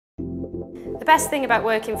The best thing about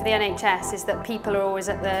working for the NHS is that people are always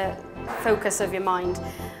at the focus of your mind.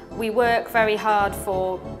 We work very hard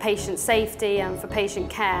for patient safety and for patient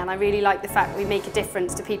care, and I really like the fact that we make a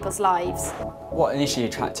difference to people's lives. What initially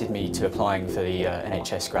attracted me to applying for the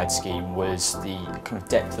NHS grad scheme was the kind of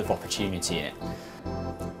depth of opportunity in it.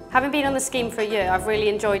 Having been on the scheme for a year, I've really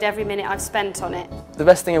enjoyed every minute I've spent on it. The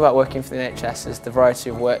best thing about working for the NHS is the variety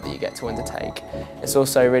of work that you get to undertake. It's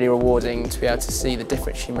also really rewarding to be able to see the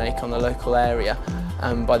difference you make on the local area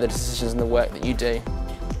by the decisions and the work that you do.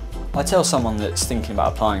 I tell someone that's thinking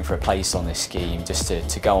about applying for a place on this scheme just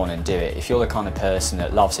to go on and do it. If you're the kind of person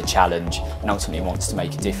that loves a challenge and ultimately wants to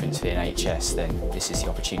make a difference for the NHS, then this is the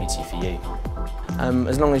opportunity for you.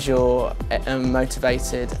 As long as you're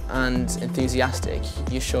motivated and enthusiastic,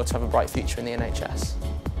 you're sure to have a bright future in the NHS.